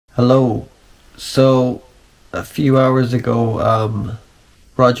Hello. So, a few hours ago,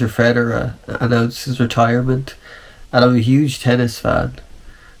 Roger Federer announced his retirement, and I'm a huge tennis fan.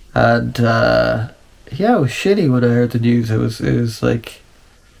 And yeah, it was shitty when I heard the news. It was like,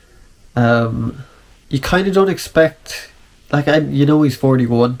 um, you kind of don't expect, he's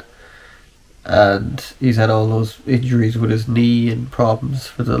 41, and he's had all those injuries with his knee and problems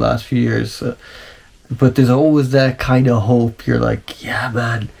for the last few years. But there's always that kind of hope. You're like, yeah,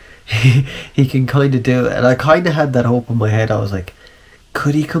 man, he can kind of do it. And I kind of had that hope in my head. I was like,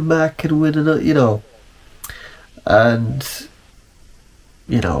 could he come back and win another, And,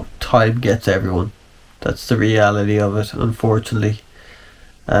 time gets everyone. That's the reality of it, unfortunately.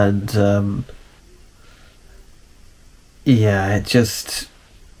 And, yeah, it's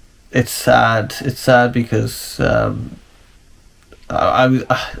sad. It's sad because,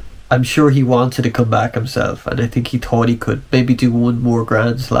 I'm sure he wanted to come back himself, and I think he thought he could maybe do one more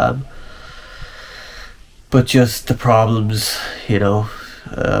Grand Slam. But just the problems,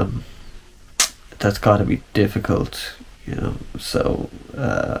 um, that's got to be difficult. So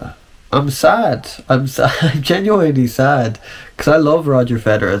I'm sad. I'm sad. I'm genuinely sad because I love Roger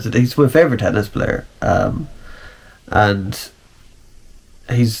Federer. He's my favorite tennis player, and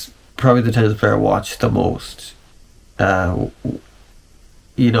he's probably the tennis player I watch the most. Uh,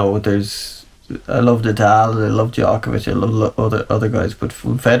 there's I love Nadal and I love Djokovic. I love other guys, but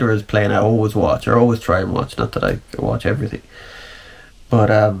when Federer is playing, I always watch or always try and watch. Not that I watch everything,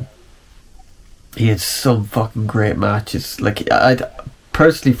 but he had some fucking great matches. Like I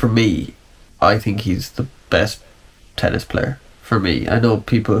personally, for me, I think he's the best tennis player. For me, I know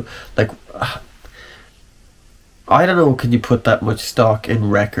people like I don't know. Can you put that much stock in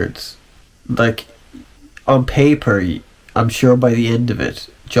records? Like on paper, I'm sure by the end of it,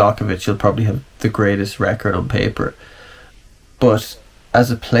 Djokovic will probably have the greatest record on paper. But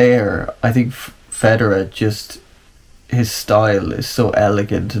as a player, I think Federer just his style is so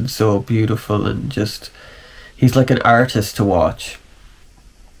elegant and so beautiful, and just he's like an artist to watch.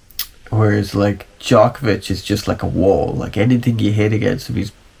 Whereas like Djokovic is just like a wall. Like anything you hit against him,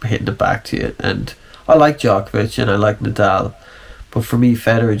 he's hitting it back to you. And I like Djokovic and I like Nadal, but for me,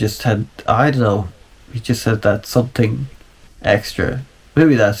 Federer just had, I don't know, he just had that something extra.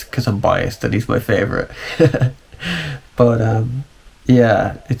 Maybe that's because I'm biased and he's my favorite. But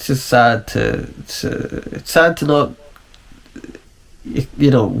yeah, it's just sad it's sad to not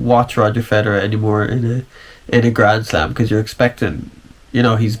watch Roger Federer anymore in a Grand Slam, because you're expecting,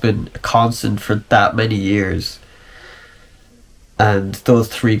 he's been a constant for that many years, and those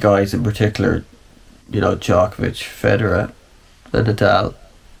three guys in particular, Djokovic, Federer, and Nadal.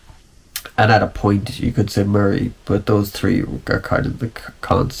 And at a point, you could say Murray, but those three are kind of the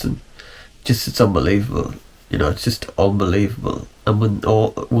constant. Just it's unbelievable, it's just unbelievable. And when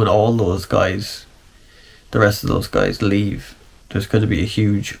all those guys, the rest of those guys leave, there's going to be a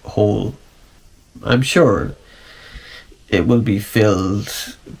huge hole. I'm sure it will be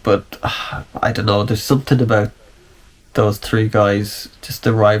filled, but I don't know. There's something about those three guys. Just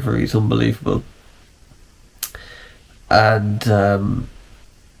the rivalry is unbelievable. And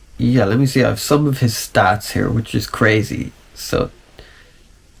yeah, let me see. I have some of his stats here, which is crazy. So,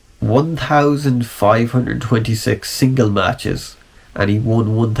 1,526 single matches, and he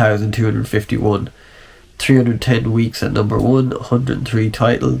won 1,251. 310 weeks at number one, 103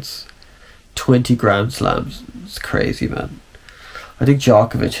 titles, 20 Grand Slams. It's crazy, man. I think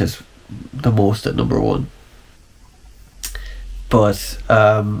Djokovic has the most at number one. But,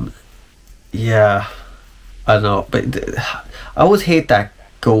 yeah, I don't know. But I always hate that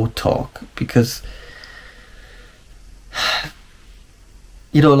GOAT talk, because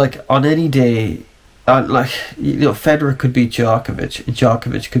like on any day, Federer could beat Djokovic, and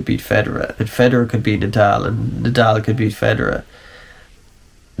Djokovic could beat Federer, and Federer could beat Nadal, and Nadal could beat Federer.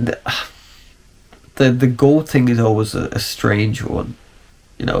 The GOAT thing is always a strange one.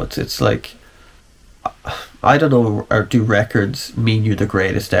 It's like, I don't know, or do records mean you're the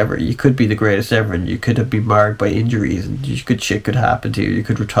greatest ever? You could be the greatest ever, and you could have been marred by injuries, and shit could happen to you. You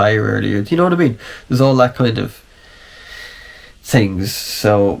could retire earlier. Do you know what I mean? There's all that kind of things.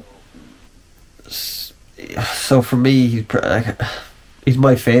 So for me, he's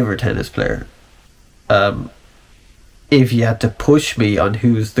my favorite tennis player. If you had to push me on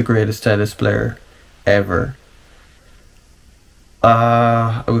who's the greatest tennis player ever,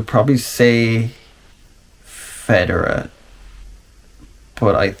 I would probably say Federer,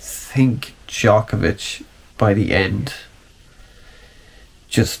 but I think Djokovic by the end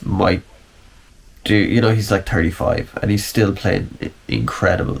just might he's like 35 and he's still playing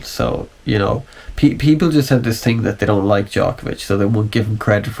incredible. So, people just have this thing that they don't like Djokovic, so they won't give him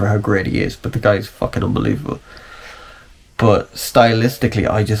credit for how great he is, but the guy's fucking unbelievable. But stylistically,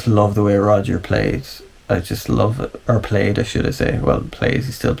 I just love the way Roger plays. I just love it, or played, I should say. Well, plays,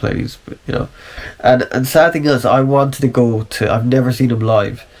 he still plays, but, And sad thing is, I wanted to go to, I've never seen him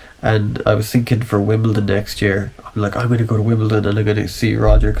live, and I was thinking for Wimbledon next year, I'm like, I'm going to go to Wimbledon and I'm going to see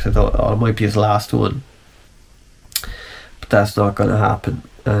Roger, because I thought, it might be his last one. But that's not going to happen.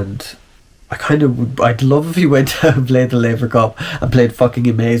 And I'd love if he went down and played the Labour Cup and played fucking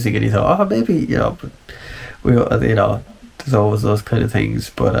amazing, and he thought, maybe, but there's always those kind of things.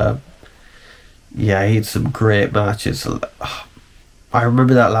 But yeah, he had some great matches. I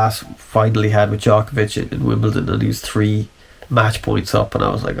remember that last final he had with Djokovic in Wimbledon, and he was 3 match points up, and I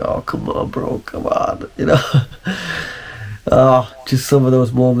was like, oh, come on, bro, come on, just some of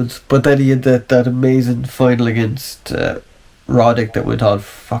those moments. But then he had that amazing final against Roddick that went on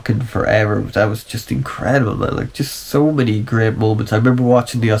fucking forever. That was just incredible, man. Like, just so many great moments. I remember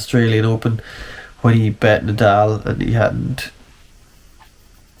watching the Australian Open when he bet Nadal, and he hadn't,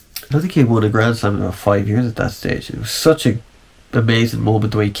 I don't think he had won a Grand Slam in about 5 years at that stage. It was such an amazing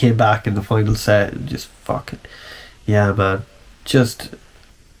moment the way he came back in the final set, and just fucking, yeah, man, just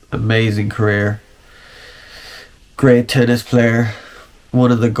amazing career. Great tennis player,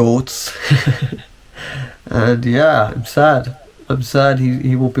 one of the GOATs. And yeah, I'm sad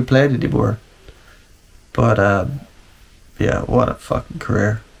he won't be playing anymore. But yeah, what a fucking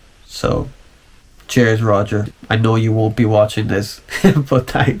career. So cheers, Roger. I know you won't be watching this, but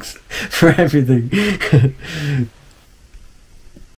thanks for everything.